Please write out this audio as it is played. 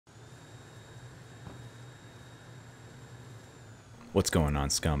What's going on,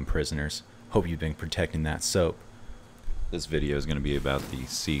 scum prisoners? Hope you've been protecting that soap. This video is going to be about the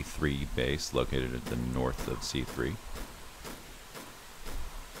C3 base located at the north of C3.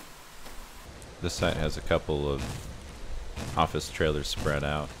 This site has a couple of office trailers spread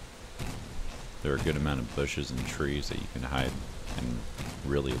out. There are a good amount of bushes and trees that you can hide and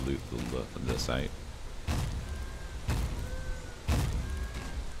really loot the site.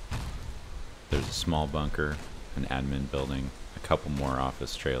 There's a small bunker, an admin building, a couple more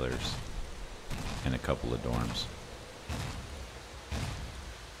office trailers, and a couple of dorms.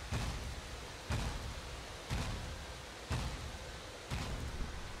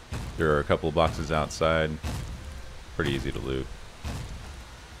 There are a couple of boxes outside, pretty easy to loot.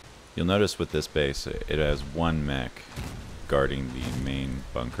 You'll notice with this base, it has one mech guarding the main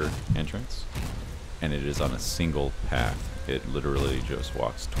bunker entrance, and it is on a single path. It literally just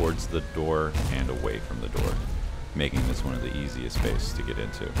walks towards the door and away from the door, making this one of the easiest spaces to get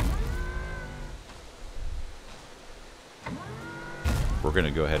into. We're going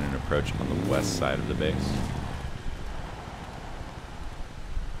to go ahead and approach on the west side of the base.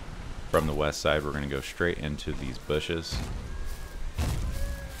 From the west side, we're going to go straight into these bushes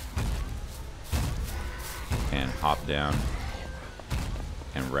and hop down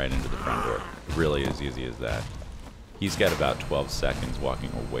and right into the front door. Really as easy as that. He's got about 12 seconds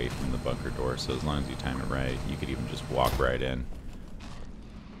walking away from the bunker door, so as long as you time it right, you could even just walk right in.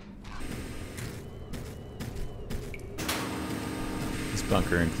 This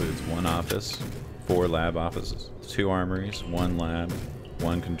bunker includes one office, 4 lab offices, 2 armories, 1 lab,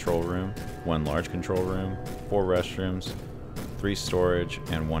 1 control room, 1 large control room, 4 restrooms, 3 storage,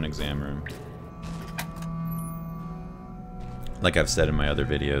 and 1 exam room. Like I've said in my other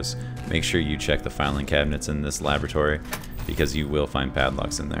videos, make sure you check the filing cabinets in this laboratory because you will find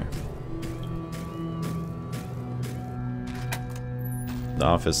padlocks in there. The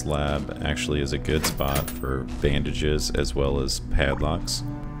office lab actually is a good spot for bandages as well as padlocks.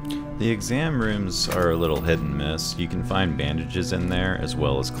 The exam rooms are a little hit and miss. You can find bandages in there as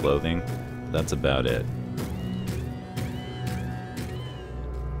well as clothing. That's about it.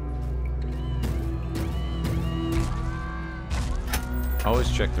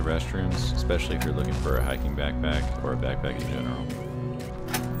 Always check the restrooms, especially if you're looking for a hiking backpack or a backpack in general.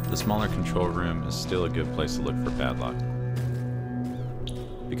 The smaller control room is still a good place to look for padlock.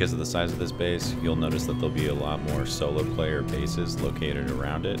 Because of the size of this base, you'll notice that there'll be a lot more solo player bases located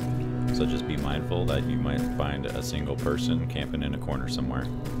around it, so just be mindful that you might find a single person camping in a corner somewhere.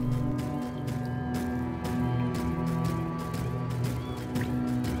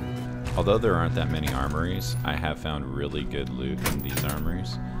 Although there aren't that many armories, I have found really good loot in these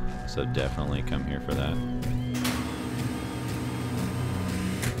armories, so definitely come here for that.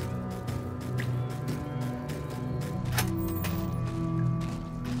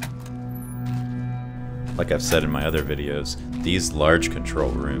 Like I've said in my other videos, these large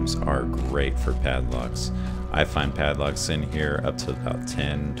control rooms are great for padlocks. I find padlocks in here up to about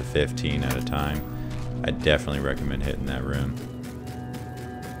 10 to 15 at a time. I definitely recommend hitting that room.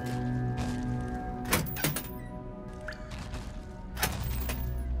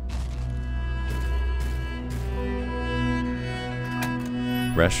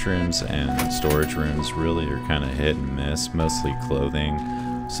 Restrooms and storage rooms really are kind of hit and miss, mostly clothing,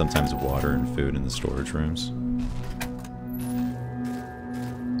 sometimes water and food in the storage rooms.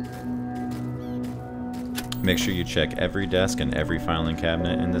 Make sure you check every desk and every filing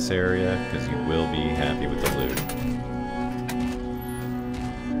cabinet in this area because you will be happy with the loot.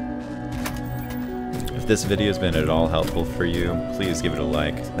 If this video has been at all helpful for you, please give it a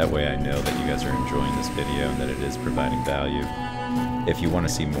like. That way I know that you guys are enjoying this video and that it is providing value. If you want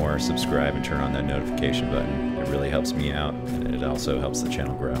to see more, subscribe and turn on that notification button. It really helps me out, and it also helps the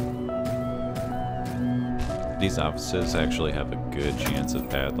channel grow. These offices actually have a good chance of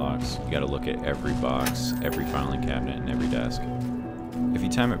padlocks. You gotta look at every box, every filing cabinet, and every desk. If you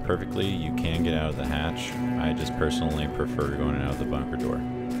time it perfectly, you can get out of the hatch. I just personally prefer going out of the bunker door.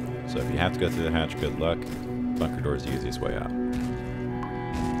 So if you have to go through the hatch, good luck. Bunker door is the easiest way out.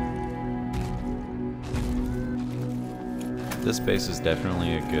 This base is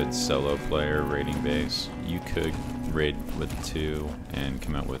definitely a good solo player raiding base. You could raid with 2 and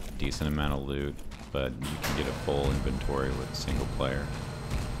come out with a decent amount of loot, but you can get a full inventory with a single player.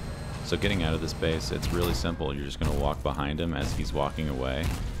 So getting out of this base, it's really simple. You're just going to walk behind him as he's walking away.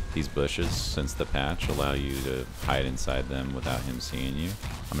 These bushes, since the patch, allow you to hide inside them without him seeing you.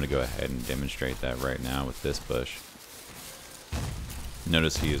 I'm going to go ahead and demonstrate that right now with this bush.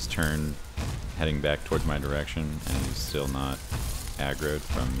 Notice he is turned heading back towards my direction, and he's still not aggroed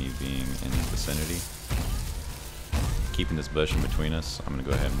from me being in the vicinity. keeping this bush in between us, I'm going to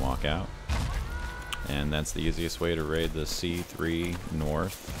go ahead and walk out. And that's the easiest way to raid the C3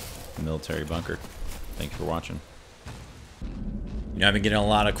 North military bunker. Thank you for watching. You know, I've been getting a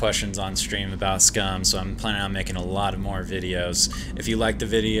lot of questions on stream about Scum, so I'm planning on making a lot of more videos. If you liked the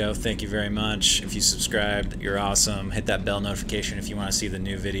video, thank you very much. If you subscribed, you're awesome. Hit that bell notification if you want to see the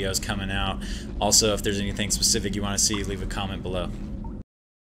new videos coming out. Also, if there's anything specific you want to see, leave a comment below.